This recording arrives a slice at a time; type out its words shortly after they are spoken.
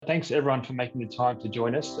Thanks everyone for making the time to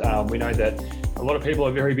join us. We know that a lot of people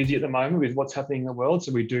are very busy at the moment with what's happening in the world,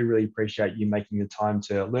 so we do really appreciate you making the time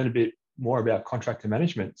to learn a bit more about contractor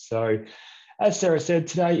management. So as Sarah said,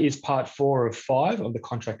 today is part 4 of 5 of the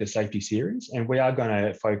Contractor Safety series, and we are going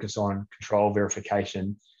to focus on control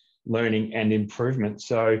verification, learning and improvement.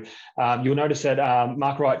 So you'll notice that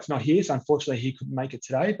Mark Wright's not here, so unfortunately he couldn't make it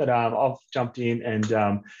today, but I've jumped in, and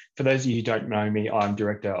for those of you who don't know me, I'm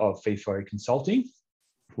Director of FIFO Consulting,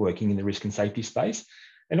 working in the risk and safety space,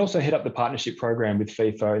 and also head up the partnership program with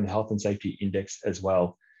FIFO and the Health and Safety Index as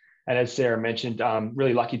well. And as Sarah mentioned, I'm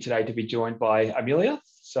really lucky today to be joined by Amelia.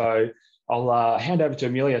 So I'll hand over to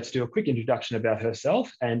Amelia to do a quick introduction about herself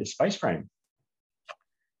and Spaceframe.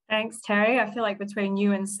 Thanks, Terry. I feel like between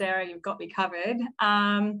you and Sarah, you've got me covered.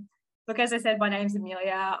 Look, as I said, my name's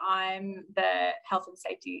Amelia. I'm the Health,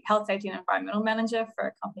 Safety and Environmental Manager for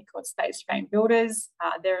a company called Spaceframe Builders.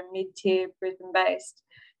 They're a mid-tier Brisbane-based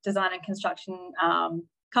design and construction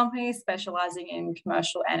company specialising in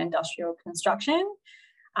commercial and industrial construction.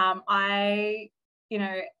 I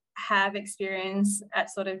have experience at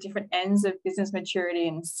sort of different ends of business maturity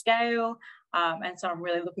and scale. And so I'm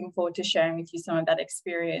really looking forward to sharing with you some of that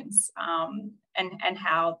experience and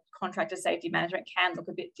how contractor safety management can look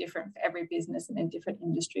a bit different for every business and in different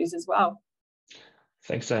industries as well.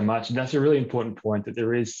 Thanks so much. And that's a really important point, that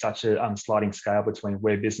there is such a sliding scale between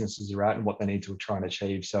where businesses are at and what they need to try and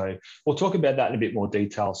achieve. So we'll talk about that in a bit more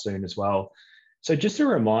detail soon as well. So just a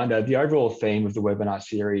reminder, the overall theme of the webinar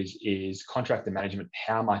series is contractor management.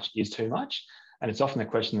 How much is too much? And it's often a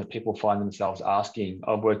question that people find themselves asking.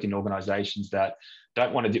 I've worked in organisations that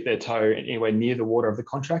don't want to dip their toe anywhere near the water of the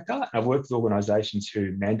contractor. And I've worked with organisations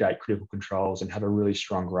who mandate critical controls and have a really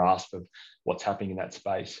strong grasp of what's happening in that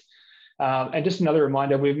space. And just another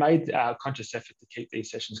reminder, we've made a conscious effort to keep these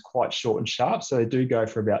sessions quite short and sharp, so they do go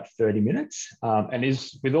for about 30 minutes. And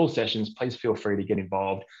as with all sessions, please feel free to get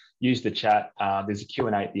involved. Use the chat. There's a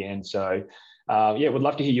Q&A at the end. So yeah, we'd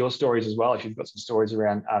love to hear your stories as well if you've got some stories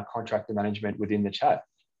around contractor management within the chat.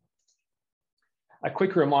 A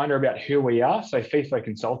quick reminder about who we are. So FIFO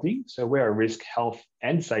Consulting. So we're a risk, health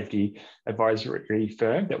and safety advisory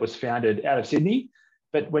firm that was founded out of Sydney,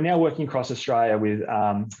 but we're now working across Australia with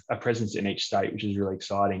a presence in each state, which is really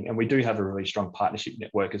exciting. And we do have a really strong partnership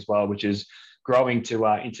network as well, which is growing to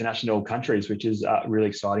international countries, which is really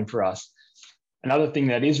exciting for us. Another thing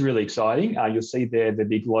that is really exciting, you'll see there the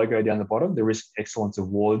big logo down the bottom, the Risk Excellence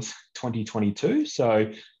Awards 2022.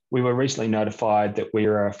 So we were recently notified that we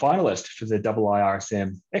are a finalist for the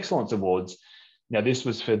IIRSM Excellence Awards. Now, this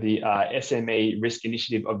was for the SME Risk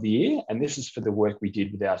Initiative of the Year, and this is for the work we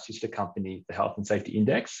did with our sister company, the Health and Safety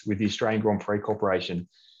Index, with the Australian Grand Prix Corporation,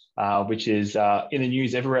 which is in the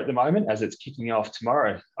news everywhere at the moment as it's kicking off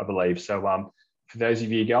tomorrow, I believe. So for those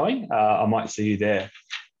of you going, I might see you there.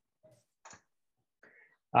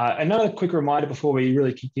 Another quick reminder before we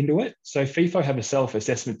really kick into it. So FIFO have a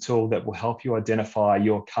self-assessment tool that will help you identify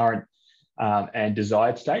your current and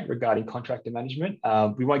desired state regarding contractor management.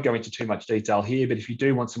 We won't go into too much detail here, but if you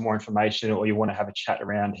do want some more information or you want to have a chat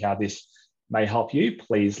around how this may help you,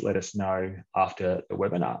 please let us know after the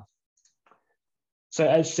webinar. So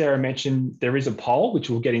as Sarah mentioned, there is a poll, which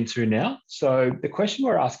we'll get into now. So the question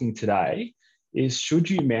we're asking today is, should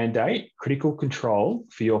you mandate critical control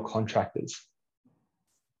for your contractors?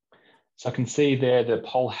 So I can see there the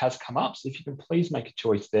poll has come up. So if you can please make a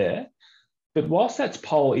choice there. But whilst that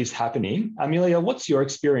poll is happening, Amelia, what's your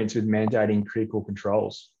experience with mandating critical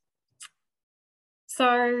controls?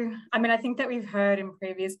 So, I think that we've heard in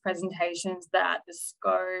previous presentations that the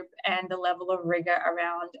scope and the level of rigour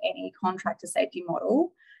around any contractor safety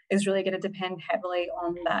model is really going to depend heavily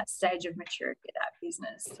on that stage of maturity of that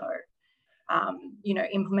business. So,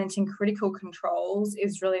 implementing critical controls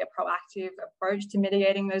is really a proactive approach to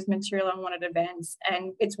mitigating those material unwanted events.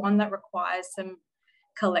 And it's one that requires some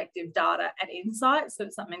collective data and insights. So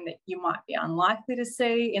it's something that you might be unlikely to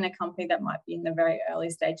see in a company that might be in the very early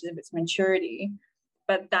stages of its maturity.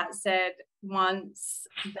 But that said, once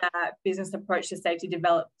that business approach to safety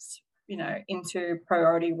develops, into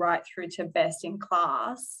priority right through to best in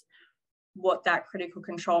class, what that critical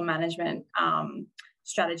control management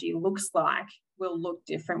strategy looks like will look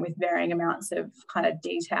different with varying amounts of kind of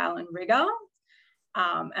detail and rigor.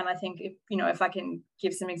 And I think if I can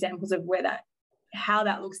give some examples of how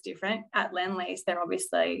that looks different at Lendlease, they're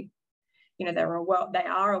obviously, they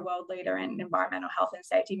are a world leader in environmental health and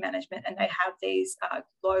safety management, and they have these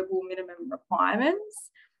global minimum requirements,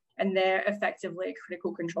 and they're effectively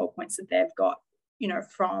critical control points that they've got,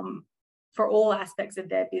 for all aspects of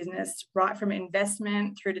their business, right from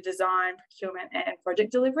investment through to design, procurement, and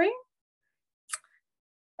project delivery.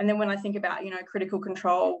 And then when I think about, critical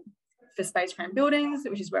control for space frame buildings,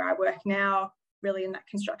 which is where I work now, really in that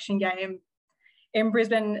construction game. In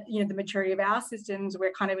Brisbane, the maturity of our systems,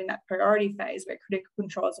 we're kind of in that priority phase where critical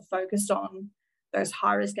controls are focused on those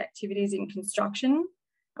high-risk activities in construction,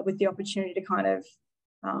 with the opportunity to kind of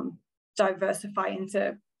diversify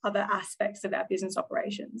into other aspects of our business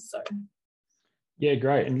operations. So, yeah,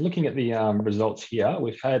 great. And looking at the results here,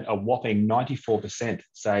 we've had a whopping 94%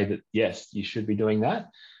 say that, yes, you should be doing that,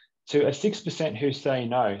 to a 6% who say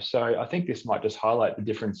no. So I think this might just highlight the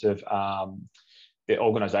difference of the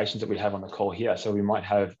organisations that we have on the call here. So we might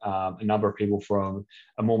have a number of people from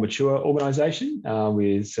a more mature organisation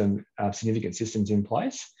with some significant systems in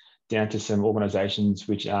place, down to some organisations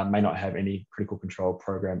which may not have any critical control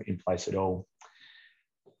program in place at all.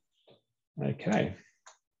 Okay.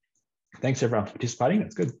 Thanks everyone for participating.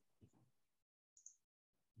 That's good.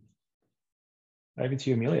 Over to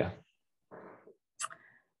you, Amelia.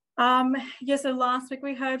 So last week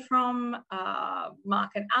we heard from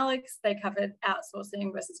Mark and Alex. They covered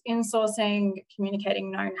outsourcing versus insourcing,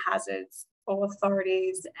 communicating known hazards for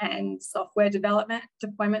authorities, and software deployment.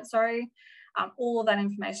 All of that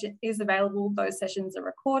information is available. Those sessions are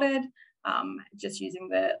recorded, just using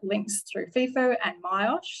the links through FIFO and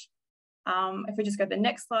MyOsh. If we just go to the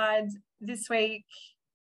next slide, this week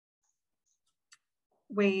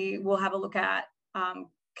we will have a look at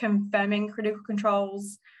confirming critical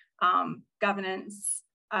controls, governance,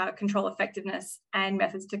 control effectiveness, and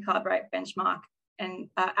methods to collaborate, benchmark, and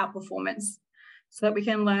our performance, so that we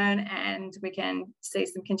can learn and we can see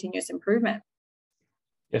some continuous improvement.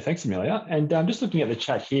 Yeah, thanks, Amelia. And just looking at the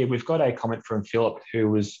chat here, we've got a comment from Philip, who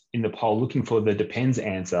was in the poll looking for the depends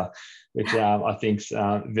answer, which I think is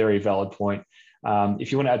a very valid point.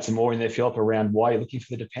 If you want to add some more in there, Philip, around why you're looking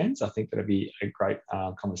for the depends, I think that'd be a great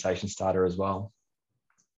conversation starter as well.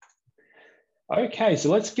 Okay, so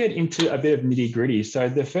let's get into a bit of nitty gritty. So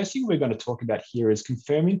the first thing we're going to talk about here is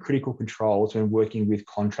confirming critical controls when working with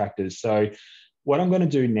contractors. So what I'm going to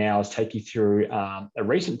do now is take you through a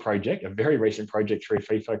recent project, a very recent project through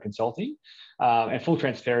FIFO Consulting. And full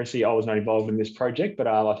transparency, I was not involved in this project, but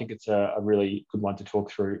I think it's a really good one to talk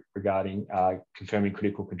through regarding confirming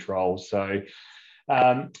critical controls. So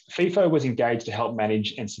FIFO was engaged to help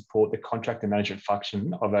manage and support the contractor management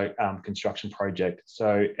function of a construction project.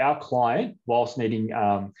 So our client, whilst needing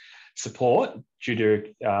support due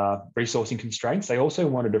to resourcing constraints, they also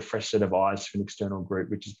wanted a fresh set of eyes from an external group,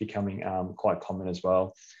 which is becoming quite common as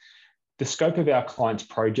well. The scope of our client's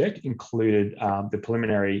project included the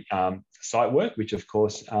preliminary site work, which of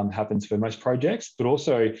course happens for most projects, but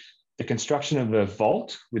also the construction of a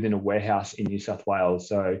vault within a warehouse in New South Wales.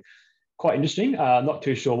 So quite interesting. Not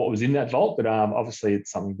too sure what was in that vault, but obviously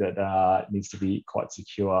it's something that needs to be quite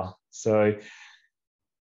secure. So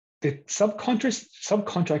the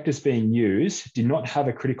subcontractors being used did not have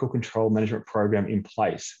a critical control management program in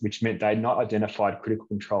place, which meant they had not identified critical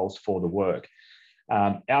controls for the work.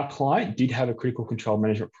 Our client did have a critical control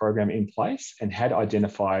management program in place and had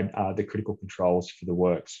identified the critical controls for the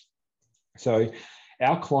works. So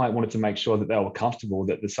our client wanted to make sure that they were comfortable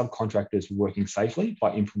that the subcontractors were working safely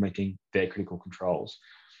by implementing their critical controls.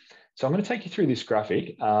 So I'm going to take you through this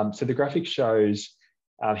graphic. So the graphic shows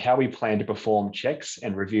how we plan to perform checks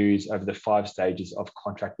and reviews over the 5 stages of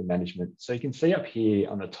contractor management. So you can see up here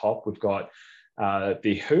on the top, we've got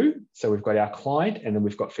the who, so we've got our client, and then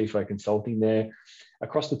we've got FIFO Consulting there.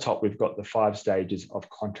 Across the top, we've got the 5 stages of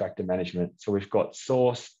contractor management. So we've got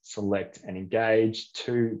source, select, and engage,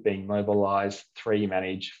 2 being mobilize, 3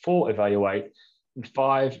 manage, 4 evaluate, and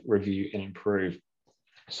 5 review and improve.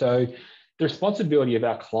 So the responsibility of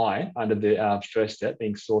our client under the first step,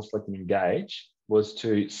 being source, select, and engage, was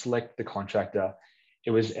to select the contractor.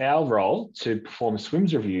 It was our role to perform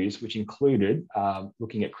SWIMS reviews, which included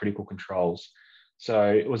looking at critical controls.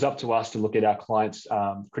 So it was up to us to look at our clients'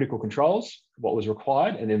 critical controls, what was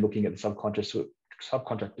required, and then looking at the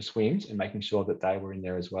subcontractor SWIMS and making sure that they were in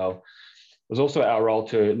there as well. It was also our role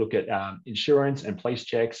to look at insurance and police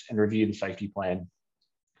checks and review the safety plan.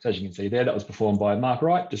 So as you can see there, that was performed by Mark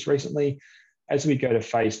Wright just recently. As we go to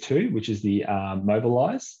phase 2, which is the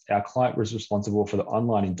mobilize, our client was responsible for the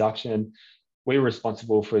online induction. We were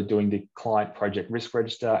responsible for doing the client project risk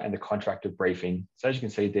register and the contractor briefing. So as you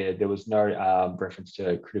can see there was no reference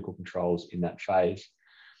to critical controls in that phase.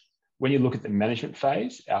 When you look at the management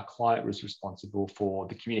phase, our client was responsible for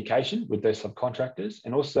the communication with those subcontractors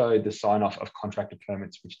and also the sign-off of contractor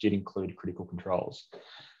permits, which did include critical controls.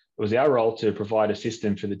 It was our role to provide a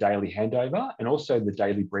system for the daily handover and also the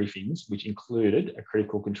daily briefings, which included a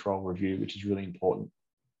critical control review, which is really important.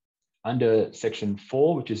 Under section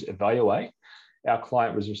 4, which is evaluate, our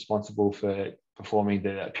client was responsible for performing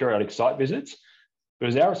the periodic site visits. It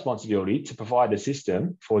was our responsibility to provide a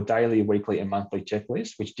system for daily, weekly, and monthly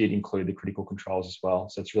checklists, which did include the critical controls as well.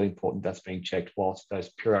 So it's really important that's being checked whilst those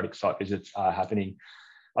periodic site visits are happening.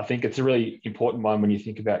 I think it's a really important one when you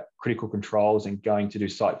think about critical controls and going to do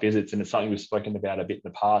site visits. And it's something we've spoken about a bit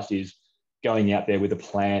in the past, is going out there with a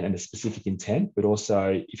plan and a specific intent, but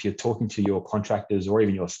also if you're talking to your contractors or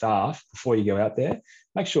even your staff before you go out there,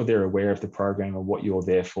 make sure they're aware of the program and what you're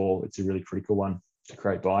there for. It's a really critical one to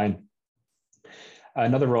create buy-in.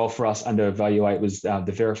 Another role for us under Evaluate was the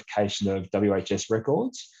verification of WHS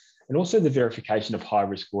records and also the verification of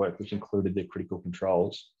high-risk work, which included the critical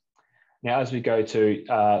controls. Now, as we go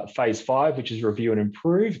to phase 5, which is review and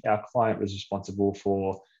improve, our client was responsible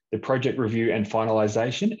for the project review and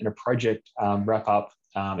finalisation, and a project wrap-up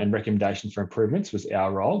and recommendation for improvements was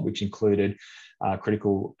our role, which included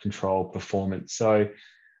critical control performance. So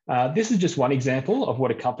this is just one example of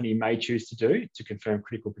what a company may choose to do to confirm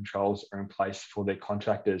critical controls are in place for their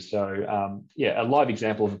contractors. So yeah, a live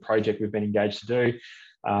example of a project we've been engaged to do,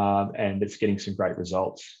 and it's getting some great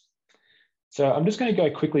results. So I'm just going to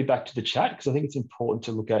go quickly back to the chat because I think it's important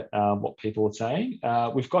to look at what people are saying.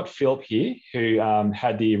 We've got Philip here who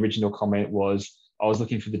had the original comment was, I was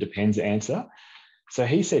looking for the depends answer. So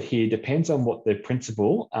he said here, depends on what the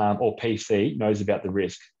principal or PC knows about the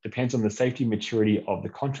risk, depends on the safety maturity of the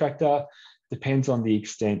contractor, depends on the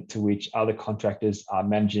extent to which other contractors are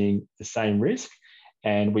managing the same risk,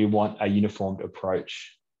 and we want a uniformed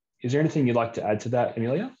approach. Is there anything you'd like to add to that,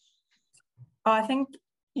 Amelia? I think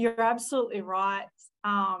you're absolutely right.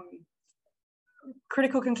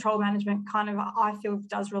 Critical control management I feel,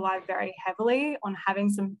 does rely very heavily on having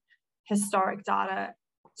some historic data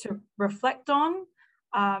to reflect on,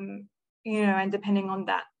 and depending on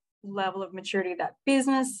that level of maturity of that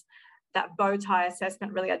business, that bow tie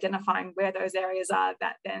assessment, really identifying where those areas are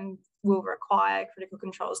that then will require critical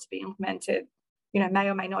controls to be implemented, may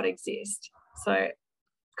or may not exist. So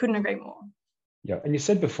couldn't agree more. Yeah, and you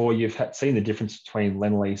said before you've seen the difference between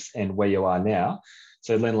Lendlease and where you are now.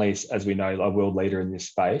 So Lendlease, as we know, a world leader in this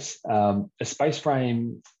space. Is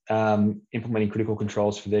Spaceframe implementing critical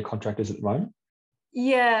controls for their contractors at the moment?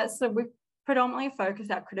 Yeah, so we predominantly focus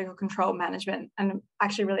our critical control management, and I'm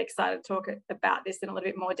actually really excited to talk about this in a little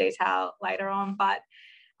bit more detail later on, but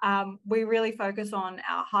we really focus on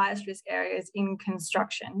our highest risk areas in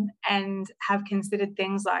construction and have considered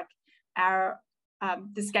things like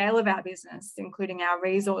the scale of our business, including our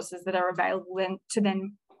resources that are available to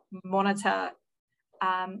then monitor,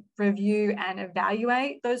 review and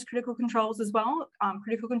evaluate those critical controls as well.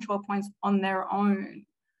 Critical control points on their own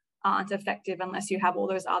aren't effective unless you have all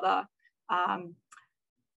those other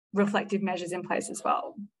reflective measures in place as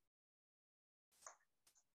well.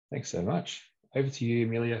 Thanks so much. Over to you,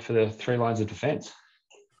 Amelia, for the 3 lines of defence.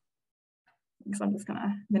 So I'm just going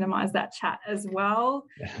to minimise that chat as well.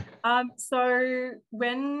 So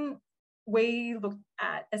when we look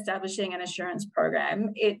at establishing an assurance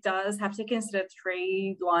program, it does have to consider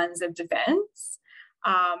 3 lines of defence.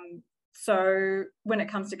 So when it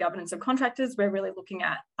comes to governance of contractors, we're really looking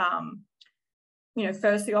at,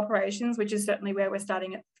 first the operations, which is certainly where we're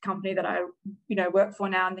starting at the company that I, work for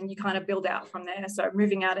now, and then you kind of build out from there. So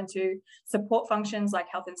moving out into support functions like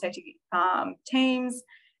health and safety teams,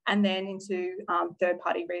 and then into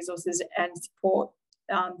third-party resources and support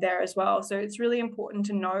there as well. So it's really important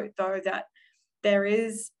to note, though, that there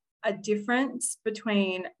is a difference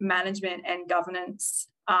between management and governance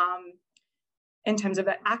in terms of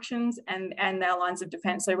their actions and their lines of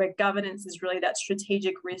defence. So where governance is really that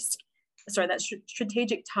strategic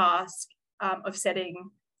strategic task of setting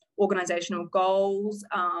organisational goals,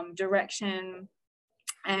 direction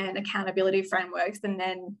and accountability frameworks, and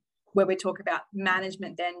then where we talk about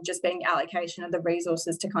management then just being allocation of the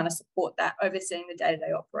resources to kind of support that, overseeing the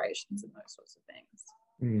day-to-day operations and those sorts of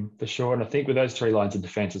things. For sure. And I think with those 3 lines of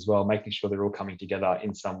defence as well, making sure they're all coming together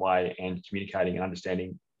in some way and communicating and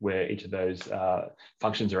understanding where each of those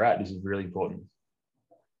functions are at is really important.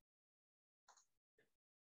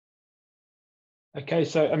 Okay,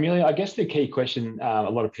 so Amelia, I guess the key question a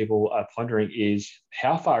lot of people are pondering is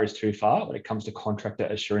how far is too far when it comes to contractor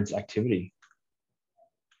assurance activity?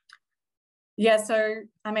 Yeah, so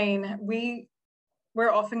I mean,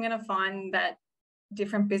 we're often going to find that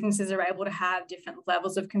different businesses are able to have different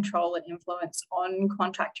levels of control and influence on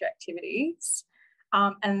contractor activities.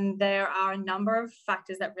 And there are a number of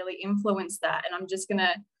factors that really influence that. And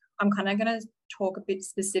I'm kind of going to talk a bit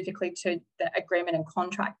specifically to the agreement and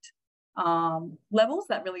contract levels,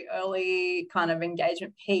 that really early kind of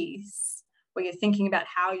engagement piece where you're thinking about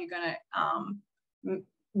how you're going to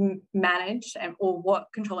manage or what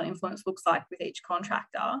control and influence looks like with each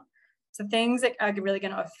contractor. So things that are really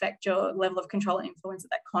going to affect your level of control and influence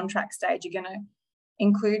at that contract stage are going to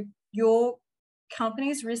include your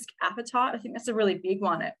company's risk appetite. I think that's a really big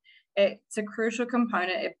one. It's a crucial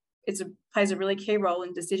component. It plays a really key role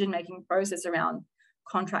in decision-making process around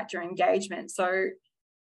contractor engagement. So,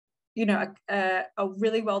 you know, a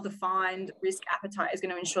really well-defined risk appetite is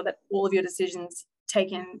going to ensure that all of your decisions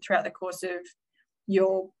taken throughout the course of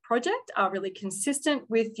your project are really consistent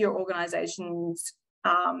with your organization's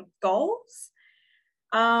goals.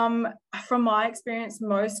 From my experience,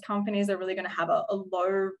 most companies are really going to have a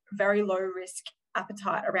very low risk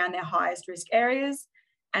appetite around their highest risk areas,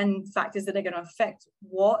 and factors that are going to affect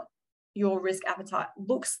what your risk appetite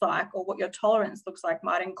looks like or what your tolerance looks like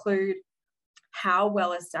might include how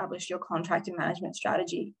well established your contract and management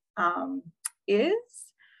strategy is.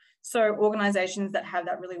 So organizations that have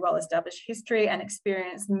that really well established history and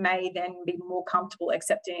experience may then be more comfortable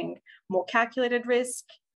accepting more calculated risk,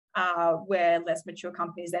 where less mature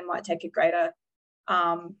companies then might take a greater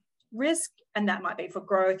risk, and that might be for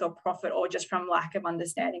growth or profit or just from lack of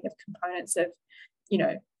understanding of components of, you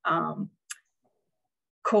know,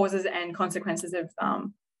 causes and consequences of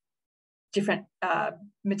different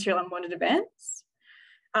material unwanted events.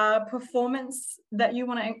 Performance that you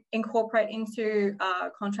want to incorporate into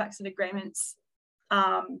contracts and agreements,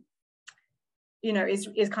 you know, is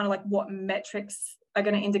kind of like what metrics are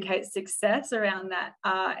going to indicate success around that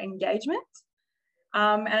engagement.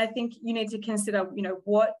 And I think you need to consider, you know,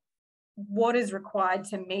 what is required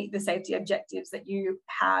to meet the safety objectives that you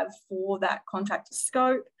have for that contract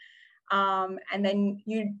scope. And then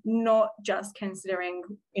you're not just considering,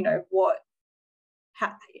 you know,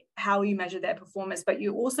 how you measure their performance, but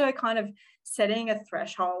you also kind of setting a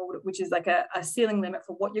threshold, which is like a ceiling limit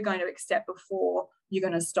for what you're going to accept before you're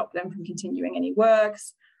going to stop them from continuing any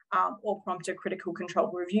works, or prompt a critical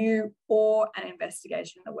control review or an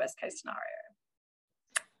investigation in the worst case scenario.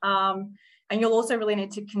 And you'll also really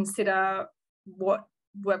need to consider what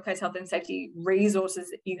workplace health and safety resources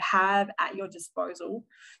that you have at your disposal.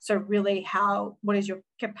 So really what is your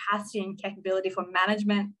capacity and capability for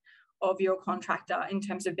management of your contractor in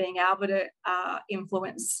terms of being able to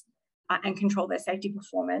influence and control their safety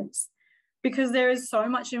performance, because there is so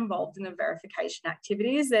much involved in the verification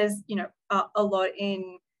activities. There's, you know, a lot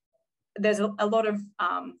of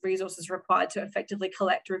resources required to effectively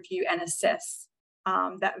collect, review and assess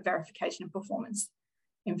that verification and performance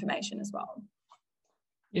information as well.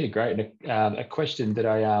 Yeah, great. A question that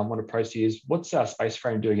I want to pose to you is, what's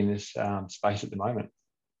Spaceframe doing in this space at the moment?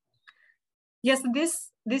 Yes,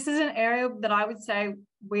 this is an area that I would say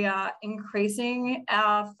we are increasing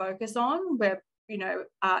our focus on. Where, you know,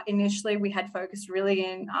 initially we had focused really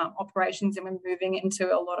in operations, and we're moving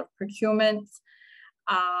into a lot of procurement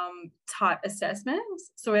type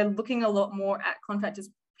assessments. So we're looking a lot more at contractors,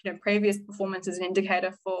 you know, previous performance as an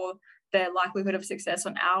indicator for their likelihood of success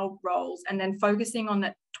on our roles, and then focusing on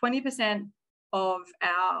that 20% of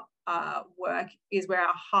our work is where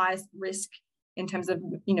our highest risk in terms of,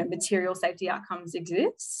 you know, material safety outcomes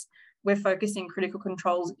exists. We're focusing critical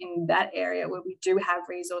controls in that area where we do have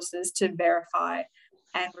resources to verify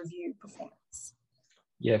and review performance.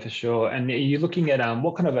 Yeah, for sure. And are you looking at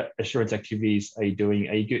what kind of assurance activities are you doing?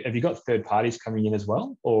 Have you got third parties coming in as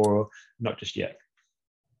well, or not just yet?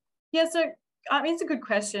 Yeah, so I mean, it's a good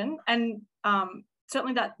question, and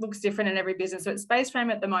certainly that looks different in every business. So at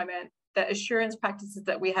Spaceframe at the moment, the assurance practices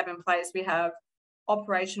that we have in place, we have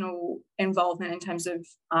operational involvement in terms of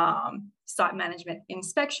site management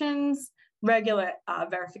inspections, regular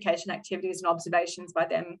verification activities and observations by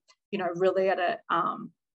them, you know, really at a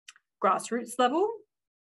grassroots level.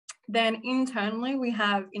 Then internally, we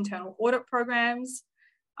have internal audit programs,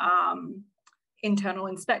 internal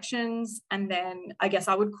inspections, and then I guess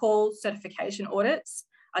I would call certification audits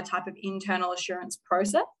a type of internal assurance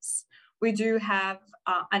process. We do have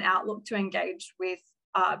an outlook to engage with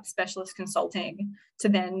specialist consulting to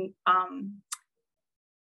then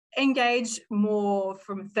engage more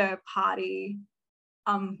from third-party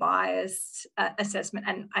unbiased assessment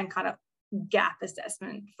and kind of gap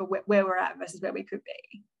assessment for where we're at versus where we could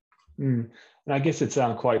be. And I guess it's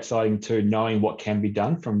quite exciting too, knowing what can be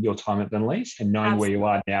done from your time at Lendlease, and knowing Absolutely. Where you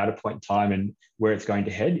are now at a point in time and where it's going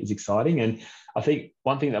to head is exciting. And I think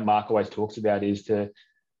one thing that Mark always talks about is to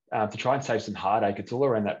try and save some heartache. It's all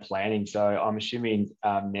around that planning. So I'm assuming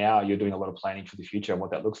now you're doing a lot of planning for the future and what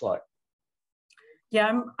that looks like.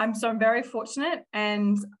 Yeah, I'm very fortunate,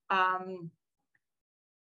 and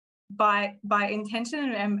by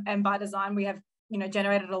intention and by design, we have, you know,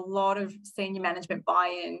 generated a lot of senior management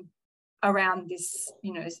buy-in around this,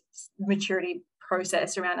 you know, maturity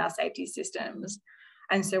process around our safety systems.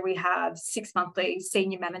 And so we have 6 monthly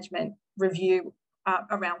senior management review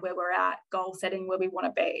around where we're at, goal setting, where we want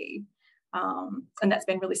to be. And that's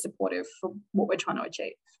been really supportive for what we're trying to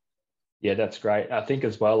achieve. Yeah, that's great. I think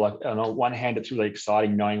as well, like on one hand, it's really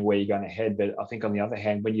exciting knowing where you're going to head. But I think on the other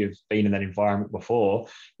hand, when you've been in that environment before,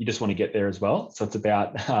 you just want to get there as well. So it's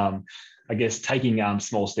about, I guess, taking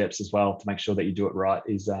small steps as well to make sure that you do it right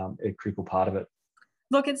is a critical part of it.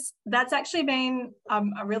 Look, that's actually been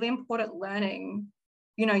a really important learning.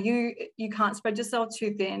 You know, you can't spread yourself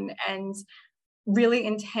too thin, and really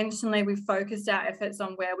intentionally we focused our efforts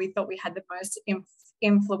on where we thought we had the most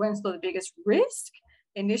influence or the biggest risk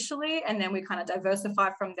initially, and then we kind of diversify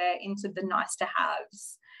from there into the nice to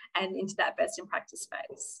haves and into that best in practice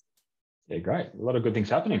phase. Yeah, great. A lot of good things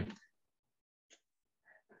happening.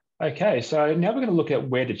 Okay, so now we're going to look at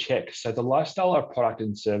where to check. So the lifestyle of product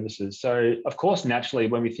and services. So of course, naturally,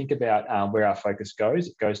 when we think about where our focus goes,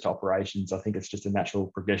 it goes to operations. I think it's just a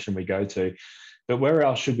natural progression we go to. But where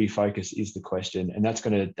else should we focus is the question, and that's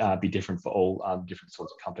going to be different for all different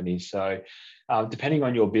sorts of companies. So depending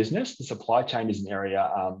on your business, the supply chain is an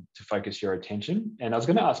area to focus your attention. And I was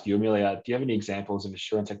going to ask you, Amelia, do you have any examples of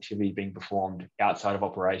assurance activity being performed outside of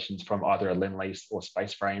operations from either a Lend-Lease or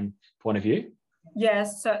space frame point of view?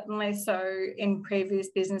 Yes, certainly. So in previous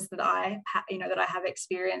business that I have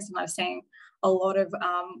experienced, and I've seen a lot of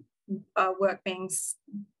work being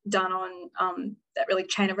done on that really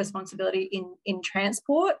chain of responsibility in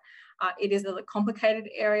transport. It is a complicated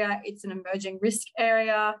area. It's an emerging risk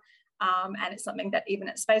area, and it's something that even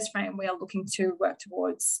at Spaceframe we are looking to work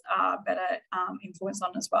towards better influence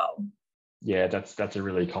on as well. Yeah, that's a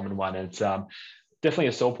really common one. And it's definitely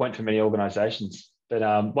a sore point for many organisations.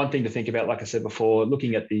 But one thing to think about, like I said before,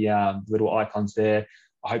 looking at the little icons there,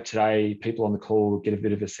 I hope today people on the call get a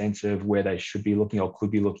bit of a sense of where they should be looking or could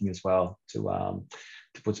be looking as well to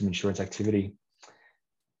put some insurance activity.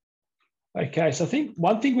 Okay, so I think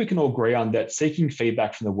one thing we can all agree on that seeking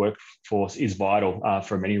feedback from the workforce is vital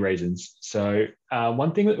for many reasons. So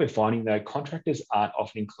one thing that we're finding though, contractors aren't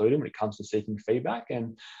often included when it comes to seeking feedback,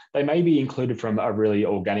 and they may be included from a really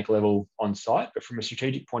organic level on site, but from a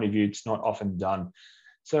strategic point of view, it's not often done.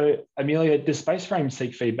 So Amelia, does Spaceframe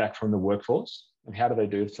seek feedback from the workforce, and how do they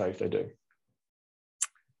do so if they do?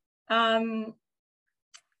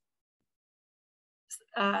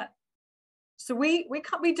 So we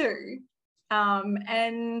do.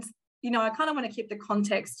 And, you know, I kind of want to keep the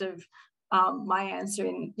context of my answer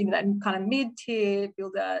in, you know, that kind of mid-tier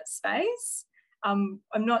builder space. I'm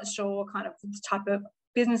not sure kind of the type of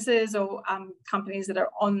businesses or companies that are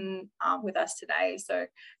on with us today. So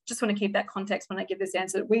just want to keep that context when I give this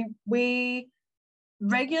answer. We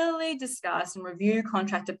regularly discuss and review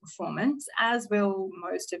contractor performance, as will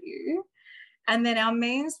most of you. And then our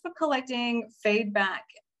means for collecting feedback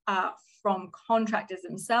from contractors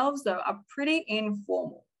themselves, though, are pretty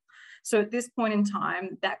informal. So at this point in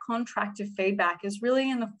time, that contractor feedback is really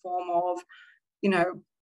in the form of, you know,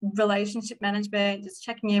 relationship management, just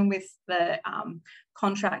checking in with the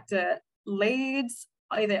contractor leads,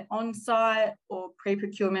 either on-site or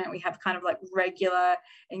pre-procurement. We have kind of like regular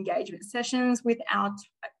engagement sessions with our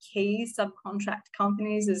key subcontract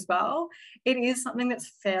companies as well. It is something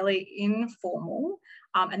that's fairly informal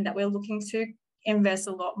and that we're looking to invest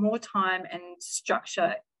a lot more time and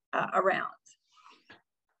structure around.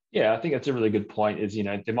 Yeah, I think that's a really good point is, you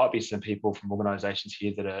know, there might be some people from organisations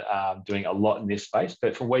here that are doing a lot in this space,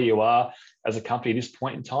 but from where you are as a company at this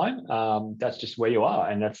point in time, that's just where you are.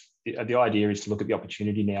 And that's the idea is to look at the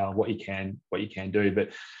opportunity now, what you can do. But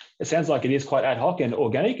it sounds like it is quite ad hoc and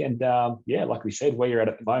organic. And yeah, like we said, where you're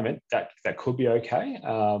at the moment, that could be okay.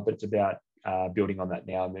 But it's about building on that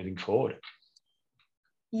now and moving forward.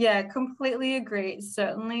 Yeah, completely agree. It's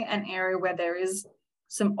certainly an area where there is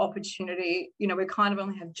some opportunity. You know, we kind of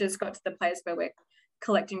only have just got to the place where we're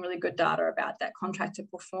collecting really good data about that contractor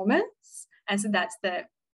performance. And so that's the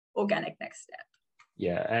organic next step.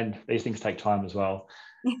 Yeah, and these things take time as well.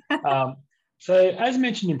 So as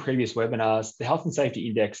mentioned in previous webinars, the Health and Safety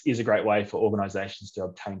Index is a great way for organisations to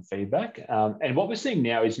obtain feedback. And what we're seeing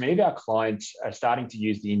now is many of our clients are starting to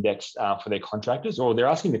use the index for their contractors, or they're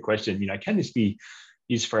asking the question, you know, can this be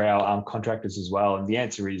used for our contractors as well? And the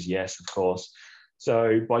answer is yes, of course.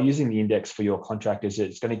 So by using the index for your contractors,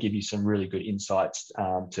 it's going to give you some really good insights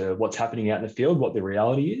to what's happening out in the field, what the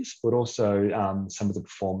reality is, but also some of the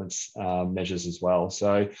performance measures as well.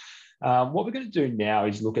 So what we're going to do now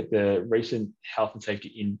is look at the recent Health and Safety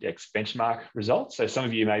Index benchmark results. So some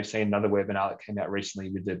of you may have seen another webinar that came out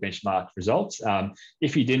recently with the benchmark results.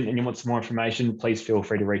 If you didn't and you want some more information, please feel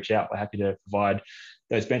free to reach out. We're happy to provide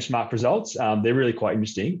those benchmark results. They're really quite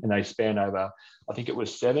interesting and they span over, I think it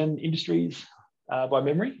was 7 industries. by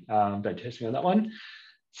memory. Don't test me on that one.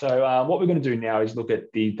 So what we're going to do now is look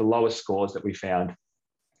at the lowest scores that we found.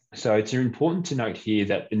 So it's important to note here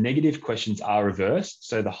that the negative questions are reversed.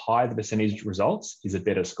 So the higher the percentage results is a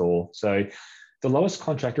better score. So the lowest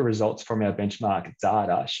contractor results from our benchmark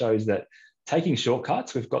data shows that taking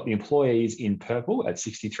shortcuts, we've got the employees in purple at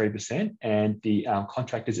 63% and the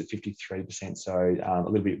contractors at 53%. So a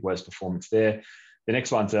little bit worse performance there. The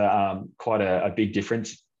next one's quite a big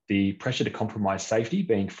difference. The pressure to compromise safety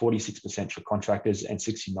being 46% for contractors and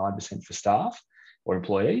 69% for staff or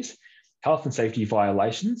employees. Health and safety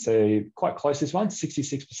violations, so quite close this one,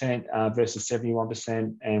 66% versus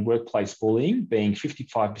 71%, and workplace bullying being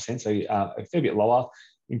 55%, so a fair bit lower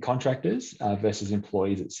in contractors versus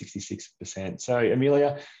employees at 66%. So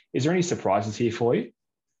Amelia, is there any surprises here for you?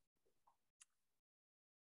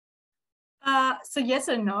 So yes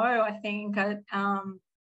and no, I think.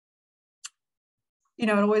 It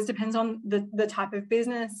always depends on the type of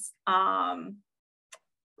business,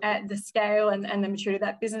 at the scale and the maturity of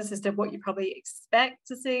that business as to what you probably expect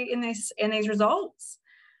to see in these results.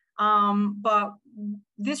 But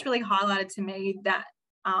this really highlighted to me that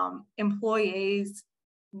employees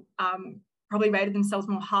probably rated themselves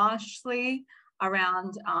more harshly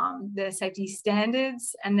around their safety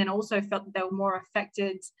standards, and then also felt that they were more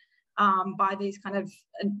affected by these kind of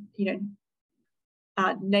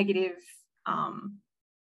negative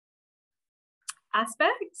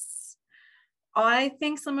aspects. I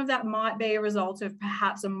think some of that might be a result of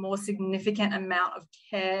perhaps a more significant amount of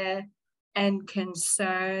care and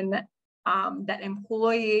concern that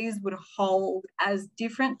employees would hold as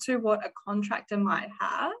different to what a contractor might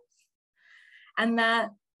have. And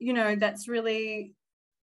that, that's really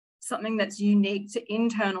something that's unique to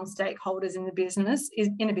internal stakeholders in a business,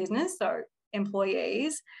 so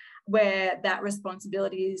employees, where that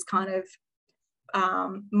responsibility is kind of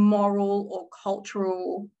moral or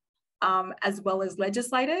cultural, as well as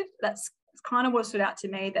legislated. That's kind of what stood out to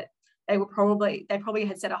me, that they probably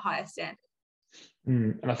had set a higher standard.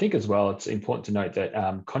 And I think as well, it's important to note that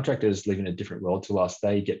contractors live in a different world to us.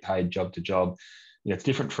 They get paid job to job. It's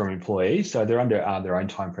different from employees. So they're under their own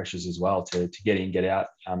time pressures as well to get in, get out,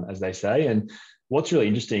 as they say. And what's really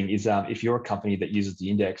interesting is if you're a company that uses the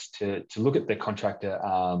index to look at the contractor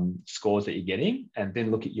scores that you're getting, and then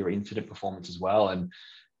look at your incident performance as well, and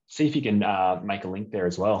see if you can make a link there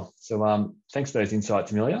as well. So thanks for those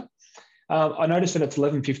insights, Amelia. I noticed that it's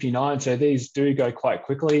 11:59, so these do go quite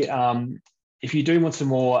quickly. If you do want some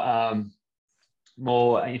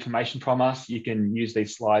more information from us, you can use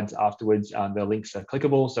these slides afterwards. The links are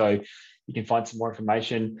clickable, so you can find some more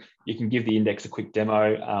information. You can give the index a quick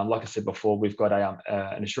demo. Like I said before, we've got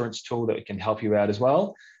an assurance tool that can help you out as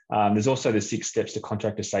well. There's also the 6 steps to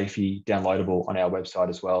contractor safety downloadable on our website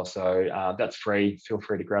as well. So that's free. Feel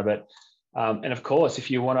free to grab it. And of course,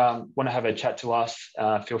 if you want to have a chat to us,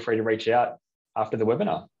 feel free to reach out after the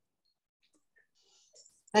webinar.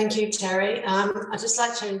 Thank you, Terry. I'd just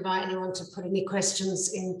like to invite anyone to put any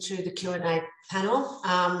questions into the Q&A panel,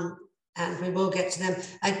 and we will get to them.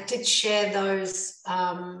 I did share the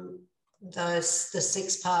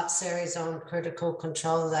 6-part series on critical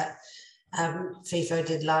control that FIFO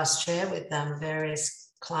did last year with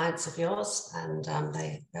various clients of yours, and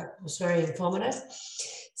that was very informative.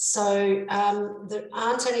 So there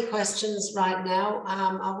aren't any questions right now.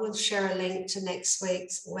 I will share a link to next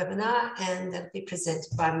week's webinar, and that'll be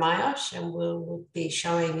presented by Mayosh, and we'll be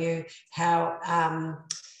showing you how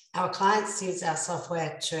our clients use our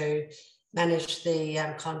software to manage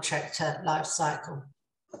the contractor lifecycle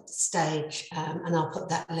stage, and I'll put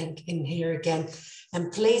that link in here again.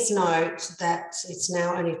 And please note that it's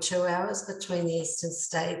now only 2 hours between the eastern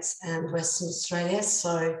states and Western Australia,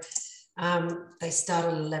 so they start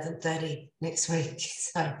at 11:30 next week.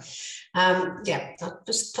 So yeah, I'll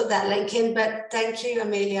just put that link in. But thank you,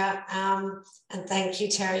 Amelia, and thank you,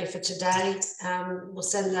 Terry, for today. We'll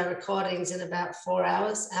send the recordings in about 4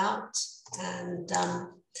 hours out, and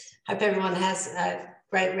hope everyone has a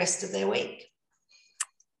great rest of their week.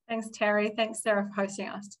 Thanks, Terry. Thanks, Sarah, for hosting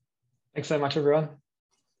us. Thanks so much, everyone.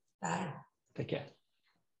 Bye. Take care.